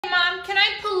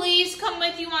come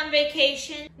with you on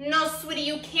vacation? No, sweetie,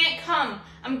 you can't come.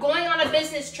 I'm going on a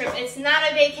business trip. It's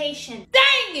not a vacation.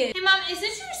 Dang it! Hey, Mom, is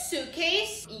this your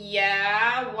suitcase?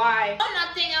 Yeah, why? Oh,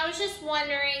 nothing. I was just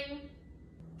wondering.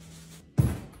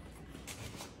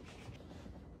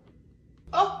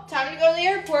 Oh, time to go to the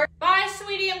airport. Bye,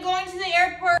 sweetie. I'm going to the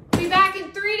airport. Be back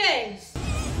in 3 days.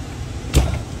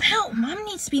 Ow, Mom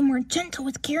needs to be more gentle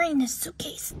with carrying this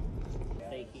suitcase.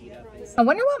 I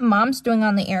wonder what Mom's doing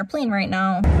on the airplane right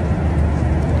now.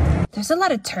 There's a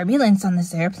lot of turbulence on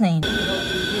this airplane.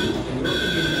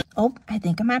 Oh, I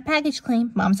think I'm at package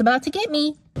claim. Mom's about to get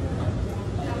me.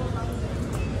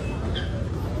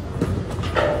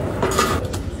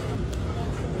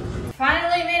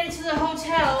 Finally made it to the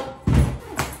hotel.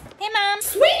 Hey, Mom.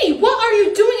 Sweetie, what are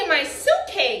you doing in my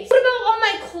suitcase? What about all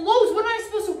my clothes? What am I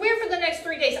supposed to wear for the next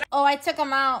 3 days? Oh, I took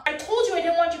them out. I told you I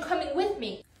didn't want you coming with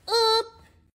me. Oop.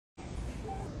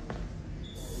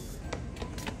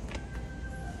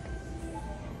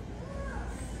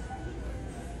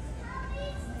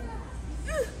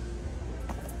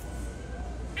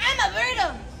 I'm a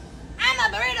burrito. I'm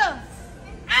a burrito.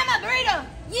 I'm a burrito.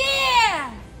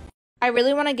 Yeah. I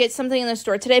really want to get something in the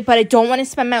store today, but I don't want to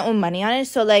spend my own money on it.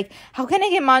 So, like, how can I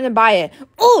get Mom to buy it?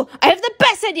 Oh, I have the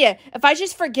best idea. If I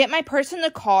just forget my purse in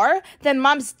the car, then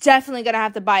Mom's definitely going to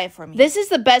have to buy it for me. This is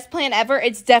the best plan ever.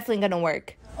 It's definitely going to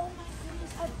work. Oh, my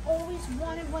goodness. I've always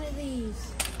wanted one of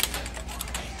these.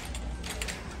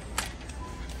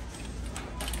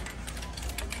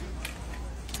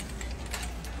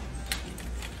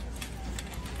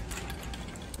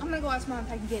 I'm going to go ask Mom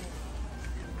if I can get it.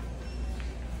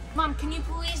 Mom, can you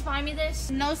please buy me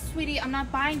this? No, sweetie, I'm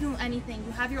not buying you anything.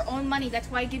 You have your own money. That's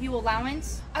why I give you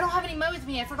allowance. I don't have any money with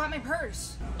me. I forgot my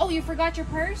purse. Oh, you forgot your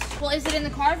purse? Well, is it in the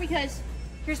car? Because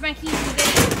here's my keys and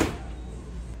video.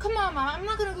 Come on, Mom. I'm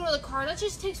not going to go to the car. That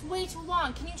just takes way too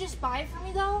long. Can you just buy it for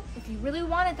me, though? If you really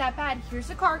want it that bad, here's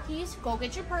the car keys. Go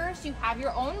get your purse. You have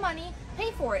your own money.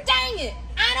 Pay for it. Dang it!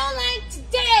 I don't like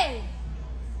today!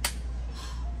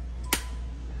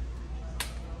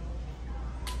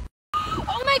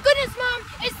 Oh my goodness, Mom!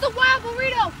 It's the wild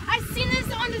burrito! I've seen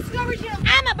this on Discovery Channel.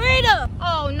 I'm a burrito!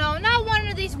 Oh no, not one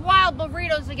of these wild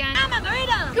burritos again. I'm a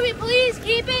burrito! Can we please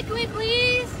keep it? Can we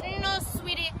please? No,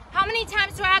 sweetie. How many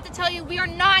times do I have to tell you we are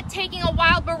not taking a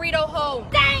wild burrito home?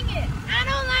 Dang it! I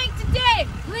don't like today!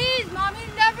 Please, Mom,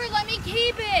 you never let me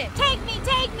keep it! Take me,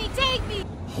 take me, take me!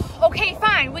 Okay,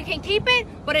 fine, we can keep it,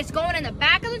 but it's going in the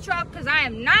back of the truck because I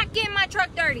am not getting my truck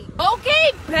dirty.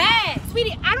 Okay, bet.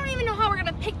 Sweetie, I don't even know how we're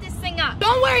gonna pick this thing up.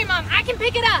 Don't worry, Mom, I can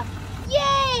pick it up.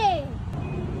 Yay!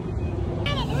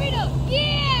 I'm a burrito,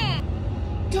 yeah!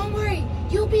 Don't worry,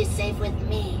 you'll be safe with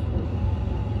me.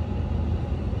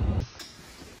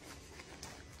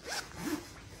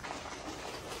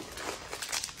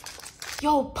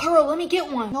 Yo, Pearl, let me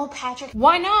get one. No, Patrick.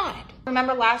 Why not?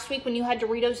 Remember last week when you had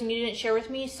Doritos and you didn't share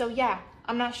with me? So yeah,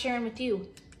 I'm not sharing with you.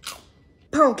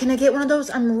 Pearl, can I get one of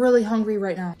those? I'm really hungry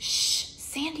right now. Shh,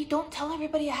 Sandy, don't tell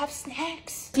everybody I have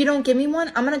snacks. If you don't give me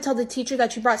one, I'm gonna tell the teacher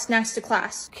that you brought snacks to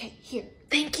class. Okay, here.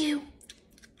 Thank you.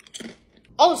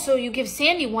 Oh, so you give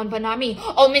Sandy one, but not me.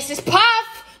 Oh, Mrs.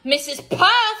 Puff! Mrs.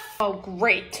 Puff! Oh,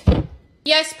 great.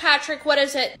 Yes, Patrick, what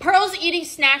is it? Pearl's eating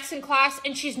snacks in class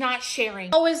and she's not sharing.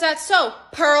 Oh, is that so?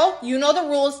 Pearl, you know the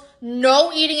rules.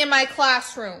 No eating in my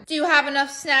classroom. Do you have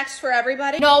enough snacks for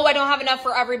everybody? No, I don't have enough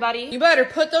for everybody. You better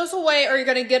put those away or you're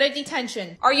gonna get a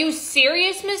detention. Are you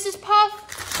serious, Mrs.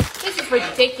 Puff? This is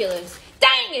ridiculous.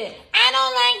 Dang it! I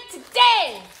don't like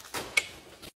today!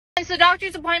 Since the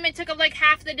doctor's appointment took up like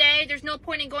half the day, there's no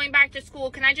point in going back to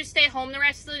school. Can I just stay home the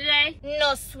rest of the day?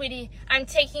 No, sweetie. I'm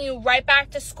taking you right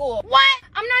back to school. What?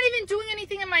 I'm not even doing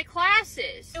anything in my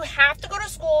classes. You have to go to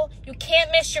school. You can't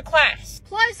miss your class.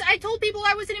 Plus, I told people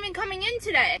I wasn't even coming in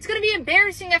today. It's gonna be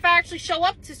embarrassing if I actually show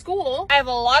up to school. I have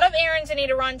a lot of errands I need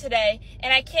to run today,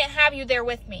 and I can't have you there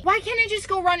with me. Why can't I just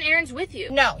go run errands with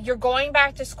you? No, you're going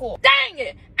back to school. Dang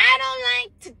it! I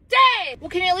don't like today! Well,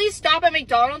 can you at least stop at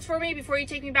McDonald's for me before you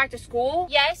take me back to school?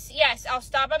 Yes, I'll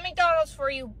stop at McDonald's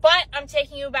for you, but I'm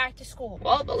taking you back to school.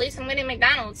 Well, at least I'm getting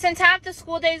McDonald's. Since half the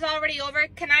school day is already over,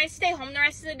 can I stay home the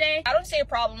rest of the day? I don't see a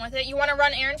problem with it. You want to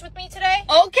run errands with me today?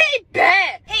 Okay,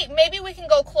 bet! Hey, maybe we can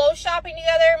go clothes shopping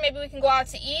together. Maybe we can go out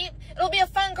to eat. It'll be a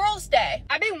fun girls' day.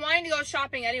 I've been wanting to go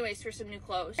shopping anyways for some new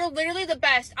clothes. You're literally the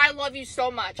best. I love you so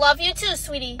much. Love you too,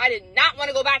 sweetie. I did not want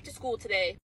to go back to school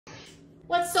today.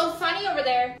 What's so funny over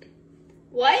there?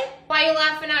 What? Why are you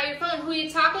laughing at your phone? Who are you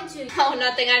talking to? Oh,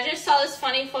 nothing. I just saw this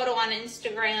funny photo on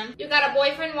Instagram. You got a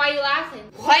boyfriend? Why are you laughing?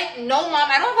 What? No, Mom.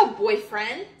 I don't have a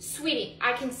boyfriend. Sweetie,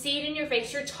 I can see it in your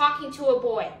face. You're talking to a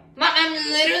boy. Mom, I'm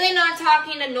literally not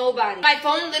talking to nobody. My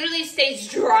phone literally stays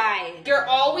dry. You're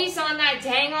always on that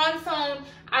dang on phone.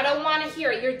 I don't want to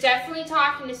hear it. You're definitely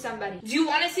talking to somebody. Do you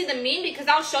want to see the meme? Because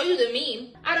I'll show you the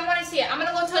meme. I don't want to see it. I'm going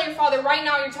to go tell your father right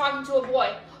now you're talking to a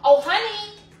boy. Oh,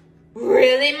 honey.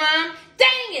 Really, Mom?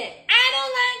 Dang it. I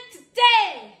don't like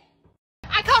today.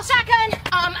 I call shotgun.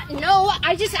 No,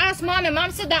 I just asked Mom and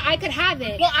Mom said that I could have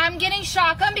it. Well, I'm getting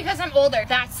shotgun because I'm older.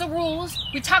 That's the rules.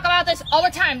 We talk about this all the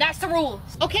time. That's the rules.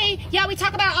 Okay, yeah, we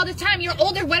talk about it all the time. You're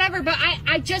older, whatever, but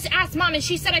I just asked Mom and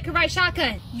she said I could ride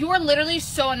shotgun. You're literally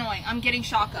so annoying. I'm getting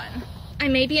shotgun. I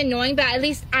may be annoying, but at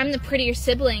least I'm the prettier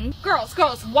sibling. Girls,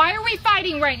 why are we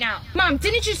fighting right now? Mom,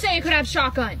 didn't you say I could have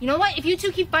shotgun? You know what? If you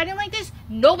two keep fighting like this,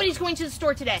 nobody's going to the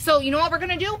store today. So you know what we're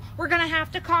gonna do? We're gonna have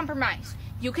to compromise.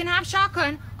 You can have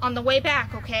shotgun on the way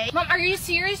back, okay? Mom, are you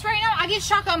serious right now? I get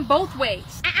shotgun both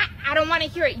ways. I don't want to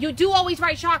hear it. You do always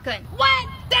ride shotgun. What?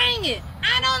 Dang it.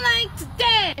 I don't like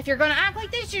today. If you're going to act like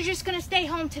this, you're just going to stay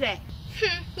home today.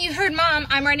 You heard Mom.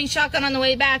 I'm riding shotgun on the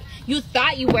way back. You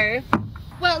thought you were.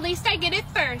 Well, at least I get it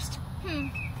first.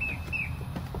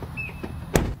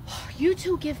 You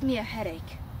two give me a headache.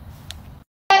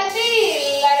 Dang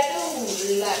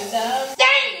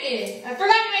it! I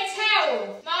forgot my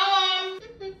towel. Mom!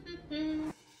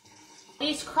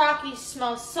 These Crockies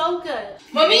smell so good.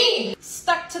 Mommy!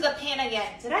 Stuck to the pan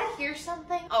again. Did I hear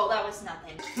something? Oh, that was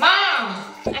nothing. Mom!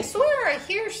 I swear I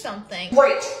hear something.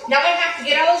 Great. Now I have to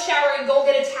get out of the shower and go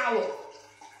get a towel.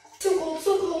 So cold,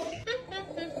 so cold.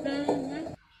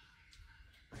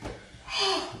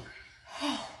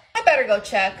 I better go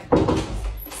check.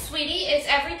 Sweetie, is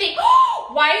everything...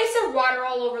 Why is there water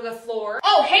all over the floor?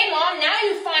 Oh, hey, Mom, now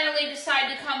you finally decide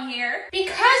to come here.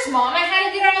 Because, Mom, I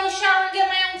had to get out of the shower and get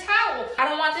my own towel. I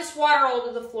don't want this water all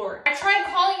over the floor. I tried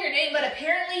calling your name, but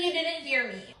apparently you didn't hear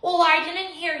me. Well, I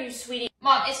didn't hear you, sweetie.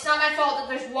 Mom, it's not my fault that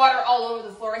there's water all over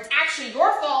the floor. It's actually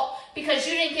your fault because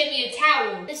you didn't get me a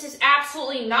towel. This is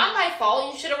absolutely not my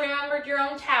fault. You should have remembered your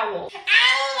own towel.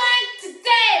 I don't like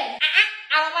today.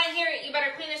 I don't want to hear it. You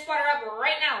better clean this water up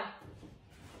right now.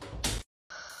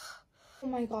 Oh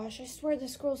my gosh, I swear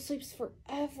this girl sleeps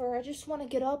forever. I just want to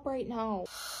get up right now.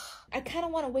 I kind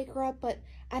of want to wake her up, but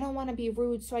I don't want to be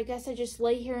rude, so I guess I just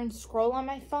lay here and scroll on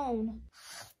my phone.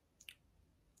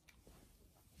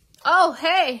 Oh,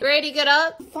 hey, ready to get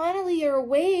up? Finally, you're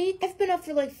awake. I've been up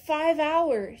for like 5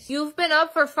 hours. You've been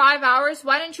up for 5 hours?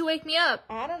 Why didn't you wake me up?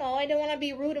 I don't know. I didn't want to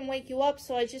be rude and wake you up,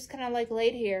 so I just kind of like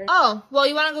laid here. Oh, well,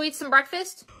 you want to go eat some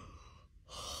breakfast?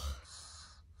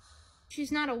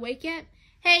 She's not awake yet?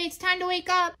 Hey, it's time to wake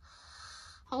up.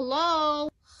 Hello?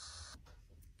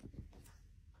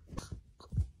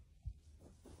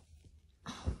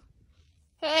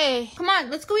 Hey, come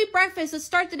on, let's go eat breakfast. Let's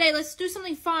start the day. Let's do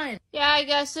something fun. Yeah, I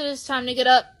guess it is time to get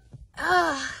up.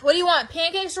 What do you want,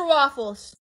 pancakes or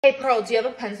waffles? Hey, Pearl, do you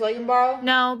have a pencil I can borrow?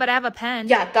 No, but I have a pen.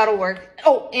 Yeah, that'll work.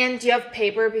 Oh, and do you have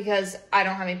paper? Because I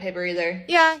don't have any paper either.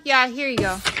 Yeah, here you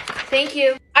go. Thank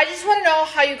you. I just want to know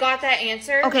how you got that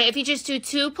answer. Okay, if you just do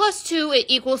 2 plus 2, it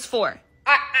equals 4.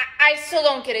 I still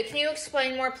don't get it. Can you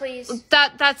explain more, please?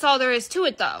 That's all there is to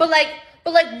it, though. But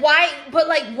why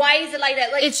is it like that?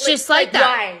 It's just like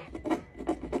that. Why?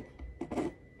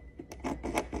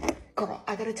 Girl,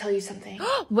 I gotta tell you something.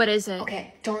 What is it?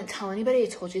 Okay, don't tell anybody I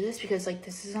told you this because, like,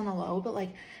 this is on the low, but, like,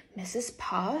 Mrs.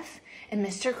 Puff and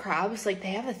Mr. Krabs, like, they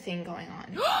have a thing going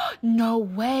on. No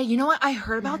way. You know what? I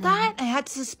heard about that. I had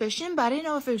suspicion, but I didn't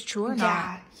know if it was true or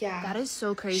not. Yeah. That is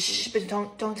so crazy. Shh, but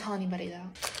don't tell anybody, though.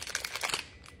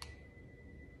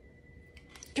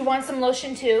 Do you want some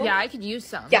lotion, too? Yeah, I could use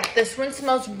some. Yeah, this one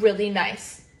smells really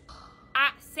nice.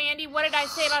 Sandy, what did I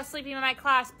say about sleeping in my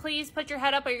class? Please put your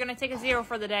head up or you're going to take a 0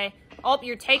 for the day. Oh,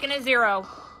 you're taking a 0.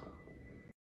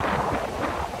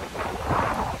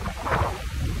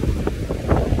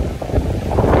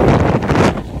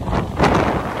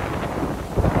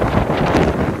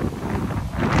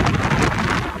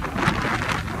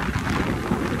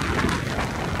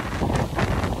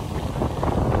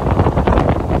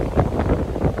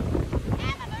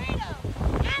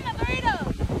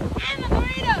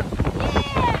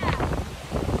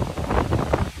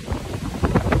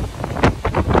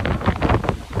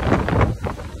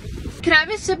 Can I have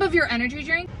a sip of your energy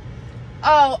drink?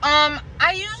 Oh, I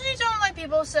usually don't let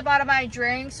people sip out of my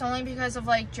drinks only because of,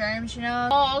 like, germs, you know?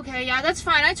 Oh, okay, yeah, that's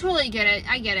fine. I totally get it.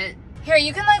 I get it. Here,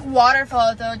 you can, like, waterfall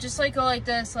it, though. Just, like, go like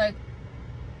this, like...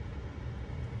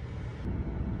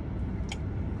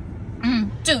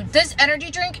 Dude, this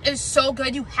energy drink is so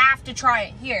good. You have to try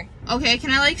it. Here. Okay,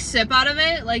 can I, like, sip out of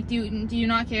it? Like, do you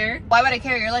not care? Why would I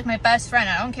care? You're, like, my best friend.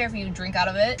 I don't care if you drink out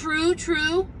of it.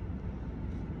 True.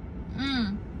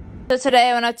 So today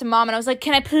I went up to mom and I was like,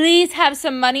 can I please have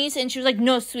some monies? And she was like,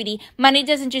 no, sweetie, money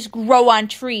doesn't just grow on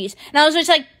trees. And I was just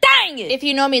like, dang it. If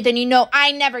you know me, then you know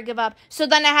I never give up. So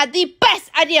then I had the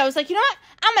best idea. I was like, you know what?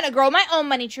 I'm going to grow my own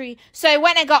money tree. So I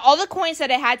went and I got all the coins that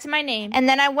I had to my name. And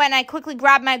then I went and I quickly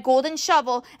grabbed my golden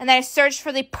shovel. And then I searched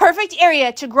for the perfect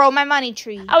area to grow my money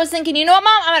tree. I was thinking, you know what,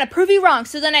 Mom? I'm going to prove you wrong.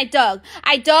 So then I dug.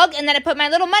 And then I put my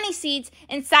little money seeds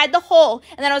inside the hole.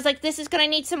 And then I was like, this is going to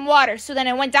need some water. So then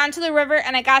I went down to the river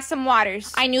and I got some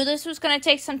waters. I knew this was going to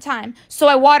take some time. So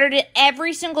I watered it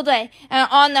every single day. And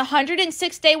on the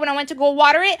 106th day when I went to go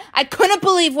water it, I couldn't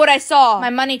believe what I saw. My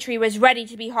money tree was ready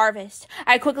to be harvested.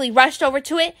 I quickly rushed over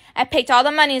to it. I picked all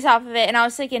the monies off of it, and I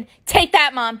was thinking, take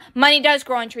that, Mom. Money does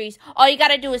grow on trees. All you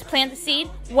gotta do is plant the seed,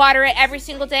 water it every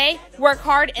single day, work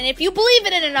hard, and if you believe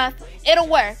in it enough, it'll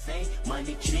work.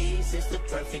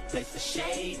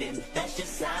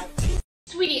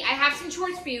 Sweetie, I have some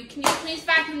chores for you. Can you please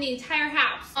vacuum the entire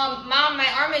house? Mom, my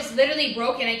arm is literally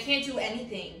broken. I can't do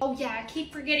anything. Oh yeah, I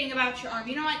keep forgetting about your arm.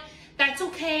 You know what? That's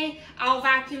okay. I'll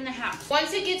vacuum the house.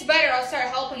 Once it gets better, I'll start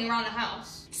helping around the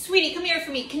house. Sweetie, come here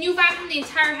for me. Can you vacuum the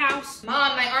entire house?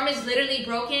 Mom, my arm is literally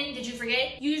broken. Did you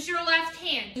forget? Use your left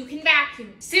hand. You can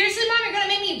vacuum. Seriously, Mom, you're gonna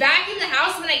make me vacuum the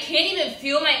house when I can't even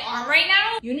feel my arm right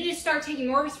now? You need to start taking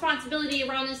more responsibility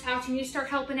around this house. You need to start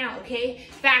helping out, okay?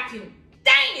 Vacuum.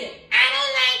 Dang it! I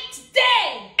don't like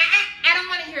today! I don't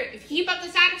want to hear it. If you keep up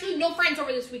this attitude, no friends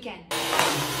over this weekend.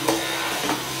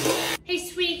 Hey,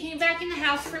 sweetie, can you vacuum the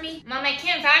house for me? Mom, I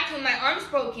can't vacuum. My arm's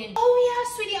broken. Oh,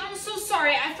 yeah, sweetie, I'm so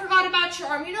sorry. I forgot about your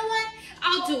arm. You know what?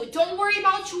 I'll do it. Don't worry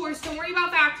about chores. Don't worry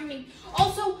about vacuuming.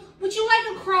 Also, would you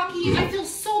like a Crocky? I feel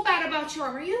so bad about your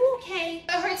arm. Are you okay?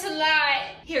 It hurts a lot.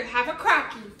 Here, have a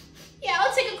Crocky. Yeah,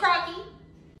 I'll take a Crocky.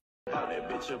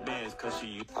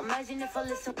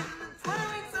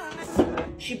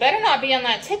 She better not be on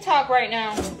that TikTok right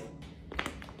now.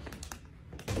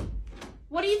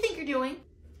 What do you think you're doing?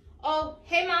 Oh,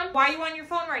 hey, Mom. Why are you on your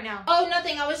phone right now? Oh,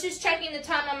 nothing. I was just checking the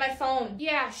time on my phone.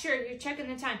 Yeah, sure. You're checking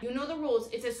the time. You know the rules.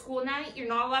 It's a school night. You're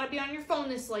not allowed to be on your phone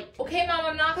this late. Okay, Mom,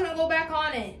 I'm not going to go back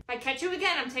on it. If I catch you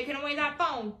again, I'm taking away that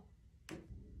phone.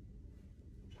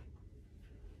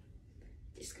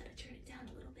 Just got to turn it down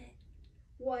a little bit.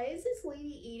 Why is this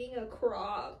lady eating a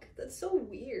crock? That's so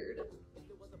weird.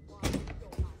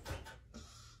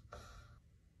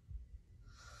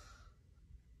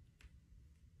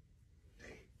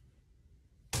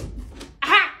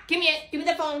 Give me it. Give me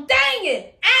the phone. Dang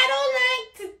it. I don't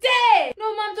like today.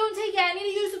 No, Mom, don't take it. I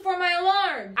need to use it for my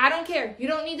alarm. I don't care. You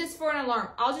don't need this for an alarm.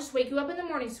 I'll just wake you up in the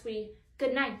morning, sweetie.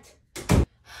 Good night.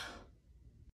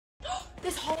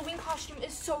 This Halloween costume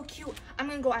is so cute. I'm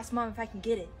gonna go ask Mom if I can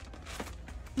get it.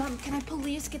 Mom, can I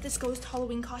please get this ghost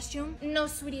Halloween costume? No,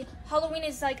 sweetie. Halloween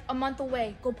is like a month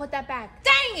away. Go put that back.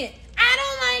 Dang it. I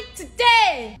don't like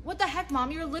today. What the heck,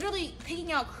 Mom? You're literally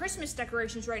picking out Christmas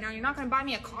decorations right now. You're not gonna buy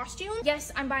me a costume?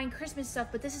 Yes, I'm buying Christmas stuff,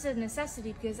 but this is a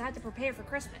necessity because I had to prepare for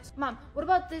Christmas. Mom, what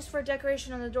about this for a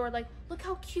decoration on the door? Like, look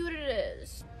how cute it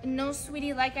is. No,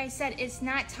 sweetie, like I said, it's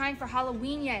not time for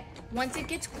Halloween yet. Once it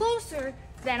gets closer,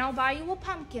 then I'll buy you a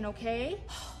pumpkin, okay?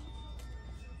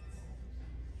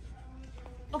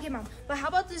 Okay, Mom, but how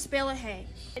about this bale of hay?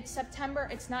 It's September,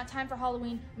 it's not time for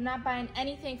Halloween. I'm not buying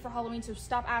anything for Halloween, so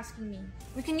stop asking me.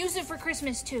 We can use it for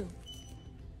Christmas, too.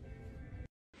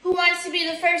 Who wants to be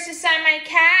the first to sign my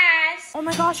cast? Oh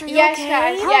my gosh, are you yes, okay?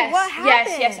 Guys, How? yes, What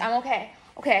happened? yes, I'm okay.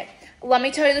 Okay, let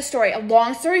me tell you the story. A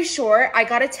long story short, I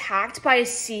got attacked by a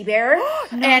sea bear,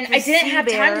 and I didn't have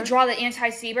time to draw the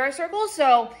anti-sea bear circle,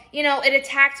 so, you know, it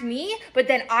attacked me, but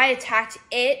then I attacked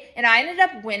it, and I ended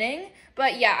up winning.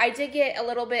 But yeah, I did get a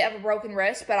little bit of a broken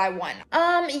wrist, but I won.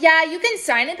 Yeah, you can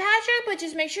sign it, Patrick, but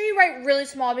just make sure you write really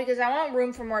small because I want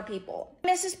room for more people.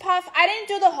 Mrs. Puff, I didn't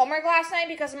do the homework last night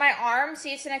because of my arm.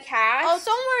 See, it's in a cast. Oh,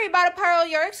 don't worry about it, Pearl.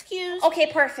 You're excused. Okay,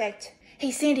 perfect.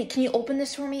 Hey, Sandy, can you open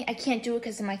this for me? I can't do it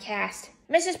because of my cast.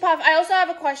 Mrs. Puff, I also have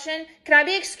a question. Can I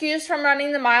be excused from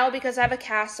running the mile because I have a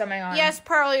cast on my arm? Yes,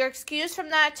 Pearl, you're excused from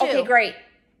that, too. Okay, great.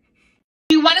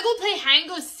 You want to go play hide and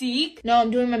go seek? No,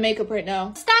 I'm doing my makeup right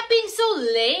now. Stop being so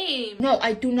lame. No,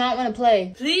 I do not want to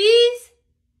play. Please?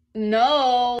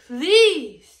 No.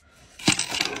 Please.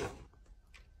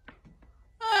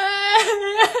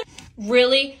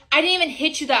 Really? I didn't even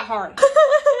hit you that hard.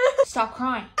 Stop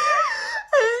crying.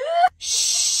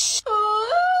 Shh.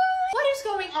 What is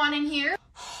going on in here?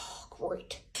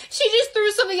 Great. She just threw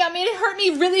something at me and it hurt me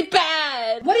really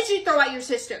bad. What did you throw at your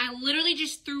sister? I literally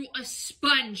just threw a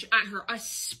sponge at her. A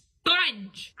sponge.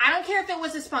 sponge. I don't care if it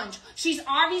was a sponge. She's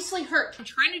obviously hurt. I'm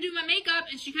trying to do my makeup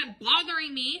and she kept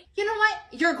bothering me. You know what?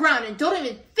 You're grounded. Don't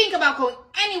even think about going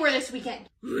anywhere this weekend.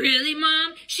 Really,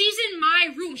 Mom? She's in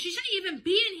my room. She shouldn't even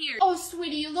be in here. Oh,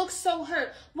 sweetie, you look so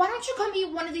hurt. Why don't you come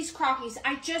eat one of these crockies?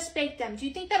 I just baked them. Do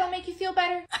you think that'll make you feel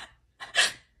better?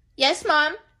 Yes,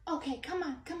 Mom. Okay, come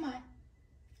on, come on.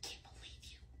 Can't believe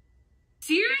you.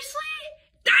 Seriously?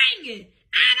 Dang it!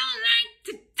 I don't like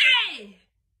today!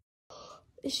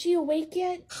 Is she awake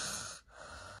yet?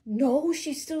 No,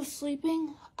 she's still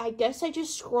sleeping. I guess I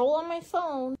just scroll on my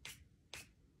phone.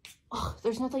 Oh,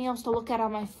 there's nothing else to look at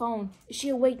on my phone. Is she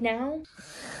awake now?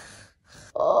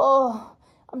 Oh,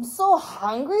 I'm so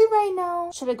hungry right now.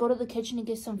 Should I go to the kitchen and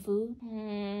get some food?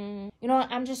 You know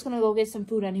what? I'm just gonna go get some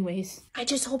food anyways. I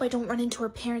just hope I don't run into her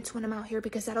parents when I'm out here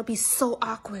because that'll be so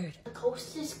awkward. The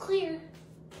coast is clear.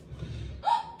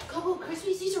 Cocoa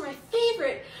Krispies, these are my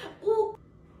favorite. Ooh.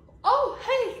 Oh,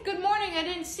 hey, good morning. I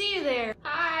didn't see you there.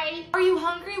 Hi. Are you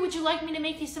hungry? Would you like me to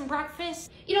make you some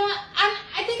breakfast? You know what?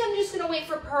 I think I'm just gonna wait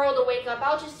for Pearl to wake up.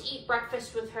 I'll just eat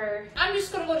breakfast with her. I'm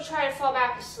just gonna go to try to fall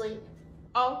back asleep.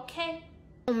 Okay.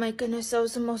 Oh my goodness, that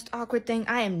was the most awkward thing.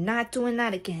 I am not doing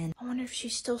that again. I wonder if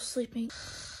she's still sleeping.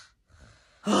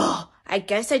 Oh, I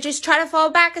guess I just try to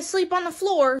fall back asleep on the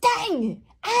floor. Dang,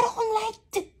 I don't like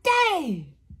today.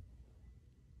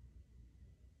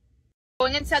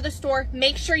 Going inside the store,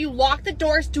 make sure you lock the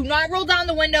doors. Do not roll down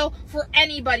the window for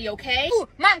anybody, okay? Ooh,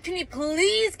 Mom, can you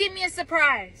please give me a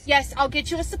surprise? Yes, I'll get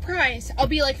you a surprise. I'll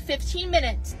be like 15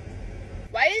 minutes.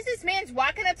 Why is this man's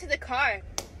walking up to the car?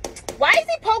 Why is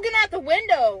he poking out the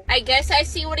window? I guess I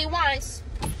see what he wants.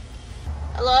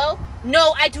 Hello?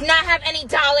 No, I do not have any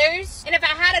dollars. And if I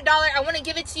had a dollar, I wouldn't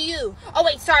give it to you. Oh,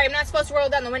 wait, sorry. I'm not supposed to roll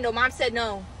down the window. Mom said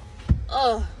no.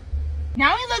 Ugh.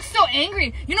 Now he looks so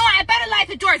angry. You know what? I better light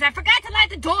the doors. I forgot to light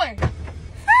the door.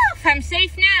 Whew, I'm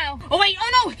safe now. Oh, wait.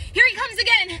 Oh, no. Here he comes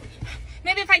again.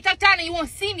 Maybe if I duck down and you won't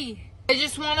see me. I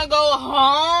just want to go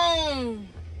home.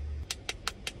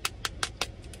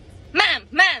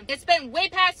 Ma'am, it's been way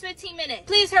past 15 minutes.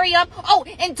 Please hurry up. Oh,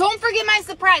 and don't forget my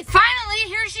surprise. Finally,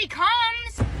 here she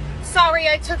comes. Sorry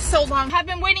I took so long. I've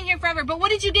been waiting here forever, but what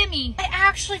did you get me? I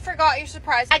actually forgot your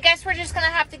surprise. I guess we're just gonna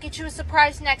have to get you a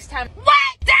surprise next time. What?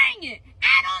 Dang it!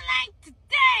 I don't like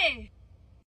today!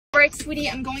 Alright, sweetie,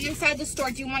 I'm going inside the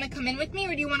store. Do you want to come in with me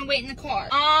or do you want to wait in the car?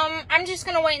 I'm just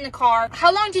gonna wait in the car.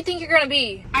 How long do you think you're gonna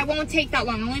be? I won't take that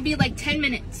long. It'll only be like 10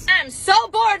 minutes. I'm so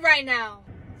bored right now.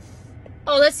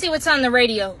 Oh, let's see what's on the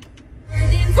radio.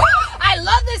 I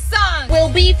love this song.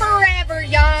 We'll be forever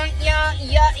young, young.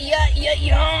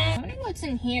 I wonder what's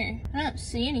in here. I don't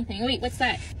see anything. Wait, what's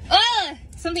that? Ugh,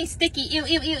 something sticky. Ew.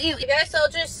 I guess I'll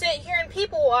just sit here and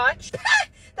people watch.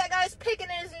 That guy's picking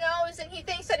his nose and he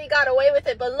thinks that he got away with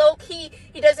it, but low-key,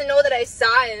 he doesn't know that I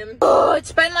saw him. Oh,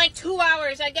 it's been like 2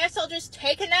 hours. I guess I'll just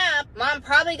take a nap. Mom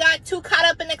probably got too caught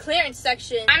up in the clearance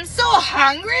section. I'm so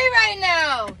hungry right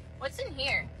now. What's in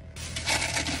here?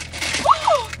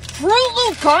 Fruit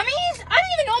Loop gummies? I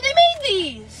didn't even know they made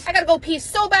these. I gotta go pee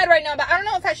so bad right now, but I don't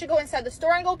know if I should go inside the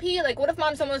store and go pee. Like, what if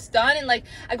Mom's almost done and, like,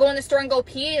 I go in the store and go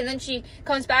pee and then she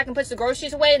comes back and puts the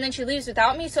groceries away and then she leaves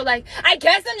without me? So, like, I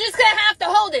guess I'm just gonna have to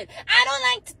hold it. I don't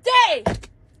like today.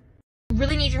 I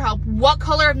really need your help. What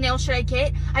color of nail should I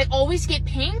get? I always get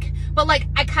pink, but, like,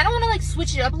 I kind of want to, like,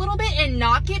 switch it up a little bit and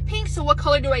not get pink. So what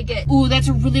color do I get? Ooh, that's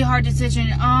a really hard decision.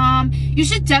 You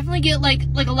should definitely get, like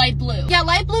a light blue. Yeah,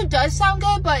 light blue does sound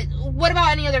good, but what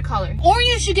about any other color? Or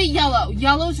you should get yellow.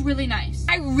 Yellow's really nice.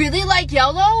 I really like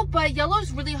yellow, but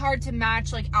yellow's really hard to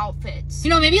match, like, outfits. You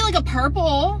know, maybe, like, a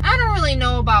purple. I don't really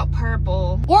know about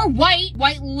purple. Or white.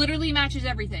 White literally matches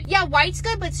everything. Yeah, white's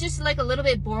good, but it's just, like, a little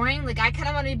bit boring. Like, I kind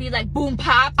of want to be, like, boom,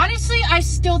 pop. Honestly, I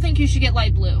still think you should get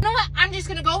light blue. You know what? I'm just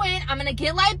gonna go in. I'm gonna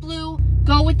get light blue.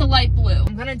 Go with the light blue.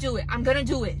 I'm gonna do it. I'm gonna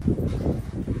do it.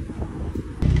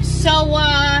 So,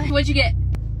 what'd you get?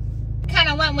 Kind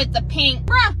of went with the pink.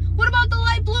 Bruh, what about the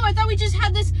light blue? I thought we just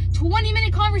had this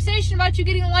 20-minute conversation about you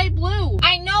getting light blue.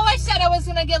 I know I said I was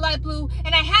gonna get light blue,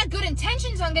 and I had good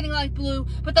intentions on getting light blue,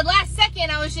 but the last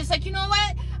second I was just like, you know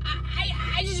what?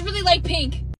 I just really like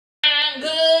pink. I'm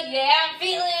good, yeah, I'm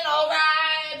feeling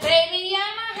alright. Baby,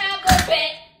 I'ma have a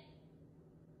bet.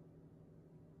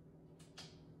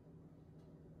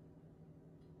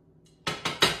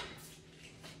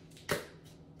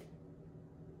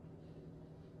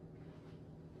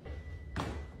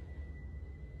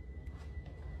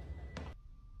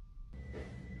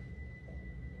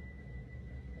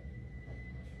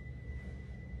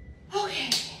 Okay,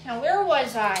 now where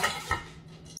was I?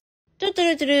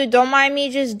 Don't mind me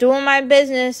just doing my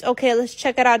business. Okay, let's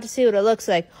check it out to see what it looks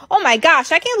like. Oh my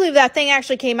gosh, I can't believe that thing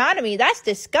actually came out of me. That's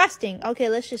disgusting. Okay,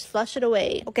 let's just flush it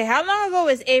away. Okay, how long ago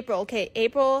was April? Okay,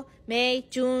 April, May,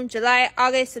 June, July,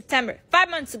 August, September. 5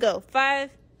 months ago. 5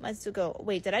 months ago.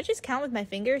 Wait, did I just count with my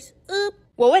fingers? Oop.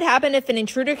 What would happen if an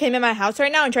intruder came in my house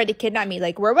right now and tried to kidnap me?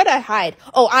 Like, where would I hide?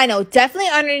 Oh, I know. Definitely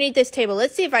underneath this table.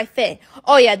 Let's see if I fit.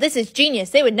 Oh, yeah, this is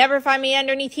genius. They would never find me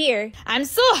underneath here. I'm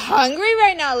so hungry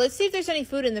right now. Let's see if there's any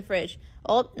food in the fridge.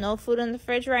 Oh, no food in the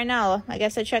fridge right now. I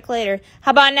guess I check later.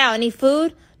 How about now? Any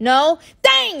food? No?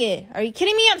 Dang it! Are you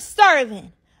kidding me? I'm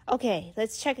starving. Okay,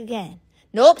 let's check again.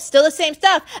 Nope, still the same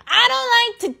stuff. I don't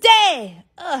like today.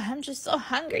 Ugh, I'm just so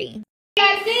hungry.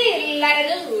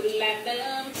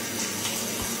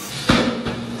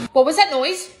 What was that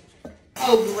noise?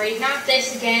 Oh, great. Not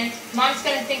this again. Mom's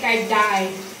gonna think I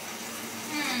died.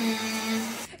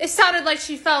 It sounded like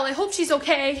she fell. I hope she's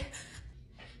okay.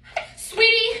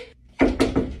 Sweetie,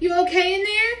 you okay in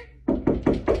there?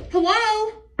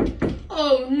 Hello?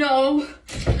 Oh, no.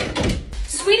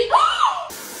 Sweetie?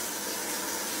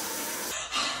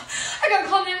 I gotta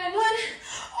call 911.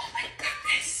 Oh, my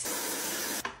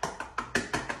goodness.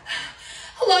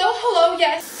 Hello? Hello?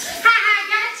 Yes.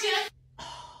 Gotcha.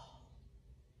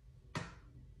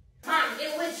 Mom,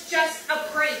 it was just a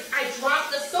prank. I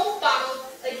dropped the soap bottle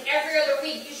like every other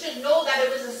week. You should know that it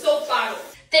was a soap bottle.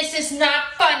 This is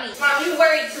not funny. Mom, you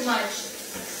worry too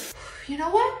much. You know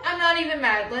what? I'm not even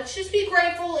mad. Let's just be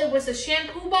grateful it was a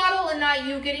shampoo bottle and not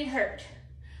you getting hurt.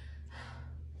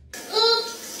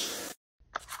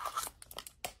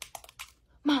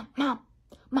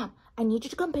 Mom, I need you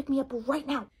to come pick me up right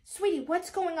now. Sweetie, what's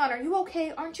going on? Are you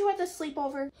okay? Aren't you at the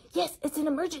sleepover? Yes, it's an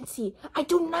emergency. I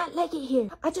do not like it here.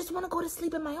 I just want to go to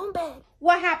sleep in my own bed.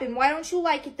 What happened? Why don't you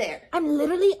like it there? I'm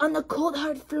literally on the cold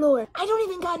hard floor. I don't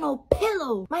even got no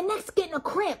pillow. My neck's getting a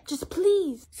cramp. Just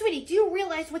please. Sweetie, do you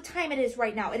realize what time it is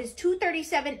right now? It is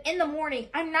 2:37 in the morning.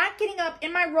 I'm not getting up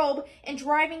in my robe and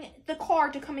driving the car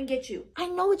to come and get you. I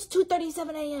know it's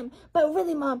 2:37 a.m., but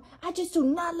really, Mom, I just do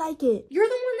not like it. You're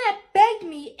the one that begged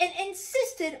me and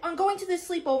insisted on going to this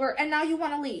sleepover, and now you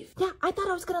want to leave. Yeah, I thought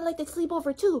I was gonna like the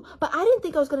sleepover too, but I didn't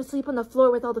think I was gonna sleep on the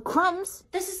floor with all the crumbs.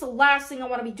 This is the last thing I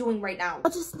want to be doing right now.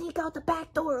 I'll just sneak out the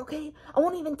back door, okay? I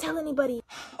won't even tell anybody.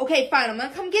 Okay, fine. I'm gonna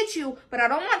come get you, but I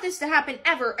don't want this to happen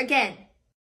ever again.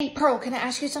 Hey, Pearl, can I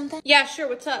ask you something? Yeah, sure.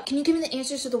 What's up? Can you give me the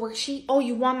answers to the worksheet? Oh,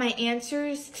 you want my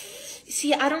answers?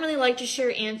 See, I don't really like to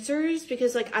share answers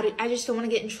because, like, I just don't want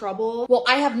to get in trouble. Well,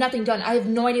 I have nothing done. I have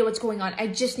no idea what's going on. I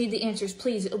just need the answers,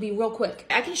 please. It'll be real quick.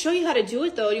 I can show you how to do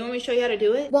it, though. Do you want me to show you how to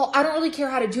do it? Well, I don't really care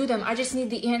how to do them. I just need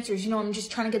the answers. You know, I'm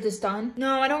just trying to get this done.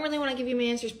 No, I don't really want to give you my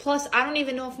answers. Plus, I don't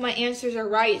even know if my answers are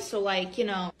right. So, like, you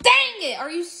know. Dang it!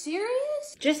 Are you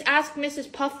serious? Just ask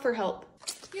Mrs. Puff for help.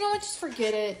 You know what? Just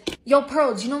forget it. Yo,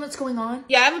 Pearl, do you know what's going on?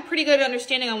 Yeah, I have a pretty good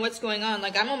understanding on what's going on.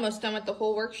 Like, I'm almost done with the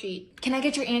whole worksheet. Can I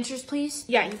get your answers, please?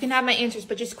 Yeah, you can have my answers,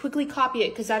 but just quickly copy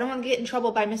it because I don't want to get in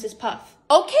trouble by Mrs. Puff.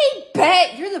 Okay,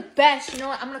 bet. You're the best. You know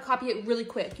what? I'm going to copy it really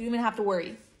quick. You don't even have to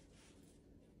worry.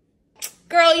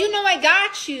 Girl, you know I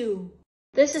got you.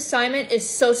 This assignment is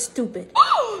so stupid.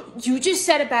 You just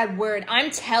said a bad word.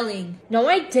 I'm telling. No,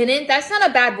 I didn't. That's not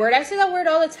a bad word. I say that word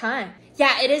all the time.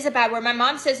 Yeah, it is a bad word. My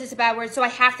mom says it's a bad word, so I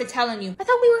have to tell you. I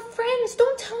thought we were friends.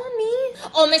 Don't tell me.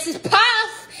 Oh, Mrs.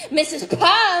 Puff! Mrs.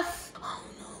 Puff! Oh,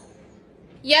 no.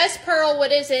 Yes, Pearl,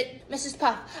 what is it? Mrs.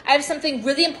 Puff, I have something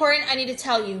really important I need to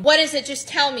tell you. What is it? Just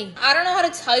tell me. I don't know how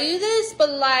to tell you this, but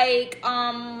like,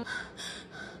 Can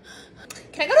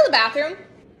I go to the bathroom?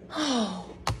 Oh.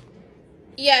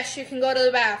 Yes, you can go to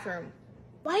the bathroom.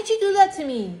 Why'd you do that to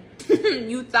me?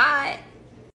 You thought.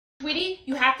 Sweetie,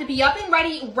 you have to be up and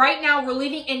ready right now. We're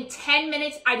leaving in 10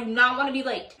 minutes. I do not want to be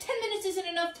late. 10 minutes isn't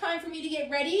enough time for me to get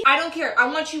ready. I don't care. I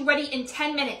want you ready in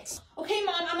 10 minutes. Okay,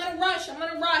 Mom, I'm gonna rush.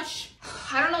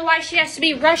 I don't know why she has to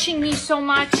be rushing me so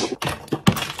much.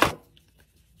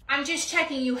 I'm just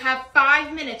checking. You have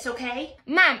 5 minutes, okay?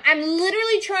 Mom, I'm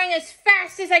literally trying as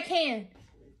fast as I can.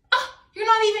 You're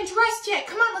not even dressed yet.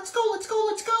 Come on, let's go.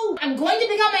 I'm going to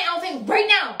pick out my outfit right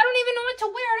now. I don't even know what to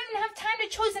wear. I don't even have time to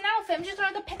choose an outfit. I'm just going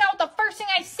to have to pick out the first thing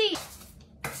I see.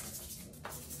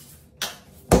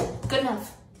 Good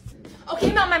enough.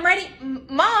 Okay, Mom, I'm ready.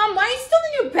 Mom, why are you still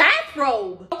in your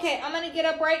bathrobe? Okay, I'm going to get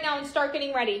up right now and start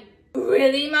getting ready.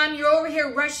 Really, Mom? You're over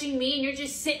here rushing me and you're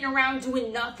just sitting around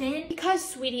doing nothing? Because,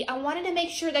 sweetie, I wanted to make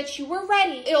sure that you were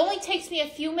ready. It only takes me a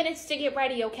few minutes to get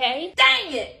ready, okay?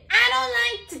 Dang it! I don't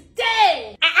like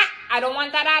today! I don't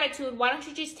want that attitude. Why don't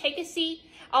you just take a seat?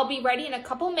 I'll be ready in a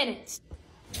couple minutes.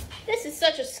 This is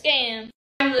such a scam.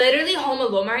 I'm literally home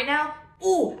alone right now.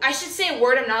 Ooh, I should say a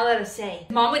word I'm not allowed to say.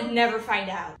 Mom would never find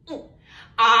out. Ooh,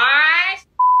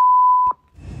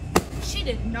 She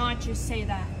did not just say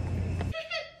that.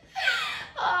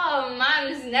 Oh,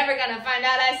 Mom's never gonna find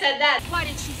out I said that. Why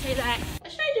did she say that?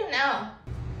 What should I do now?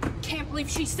 Can't believe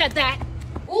she said that.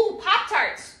 Ooh,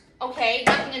 Pop-Tarts. Okay,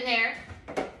 nothing in there.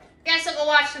 Guess I'll go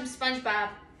watch some SpongeBob.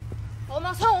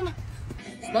 Almost home.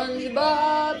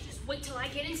 SpongeBob. Just wait till I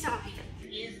get inside.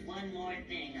 Here's one more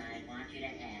thing I want you to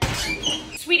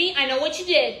have. Sweetie, I know what you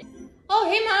did. Oh,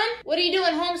 hey, Mom. What are you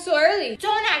doing home so early?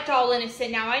 Don't act all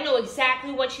innocent now. I know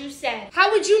exactly what you said.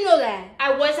 How would you know that?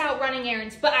 I was out running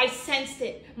errands, but I sensed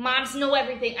it. Moms know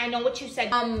everything. I know what you said.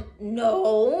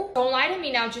 No. Don't lie to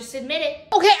me now. Just admit it.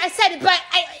 Okay, I said it, but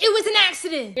it was an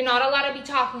accident. You're not allowed to be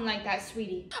talking like that,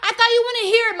 sweetie. I thought you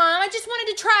wouldn't hear it, Mom. I just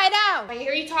wanted to try it out. If I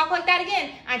hear you talk like that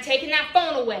again, I'm taking that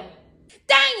phone away.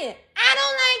 Dang it! I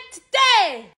don't like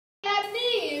today.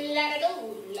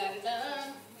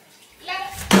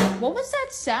 What was that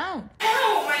sound?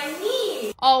 Ow, my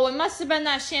knee! Oh, it must have been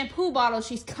that shampoo bottle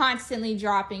she's constantly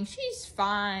dropping. She's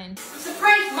fine. I'm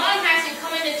surprised Mom hasn't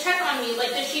come in to check on me.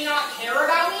 Like, does she not care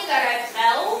about me that I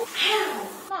fell? Ow!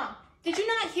 Mom, did you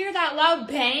not hear that loud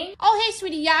bang? Oh, hey,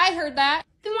 sweetie, yeah, I heard that.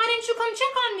 Then why didn't you come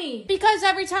check on me? Because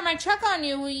every time I check on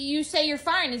you, you say you're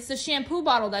fine. It's the shampoo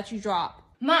bottle that you drop.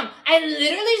 Mom, I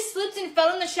literally slipped and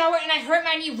fell in the shower and I hurt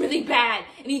my knee really bad.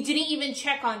 And you didn't even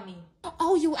check on me.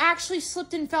 Oh, you actually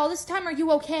slipped and fell this time? Are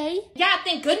you okay? Yeah,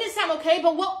 thank goodness I'm okay,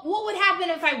 but what would happen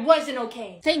if I wasn't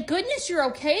okay? Thank goodness you're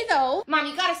okay, though. Mom,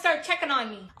 you gotta start checking on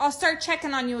me. I'll start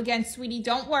checking on you again, sweetie.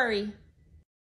 Don't worry.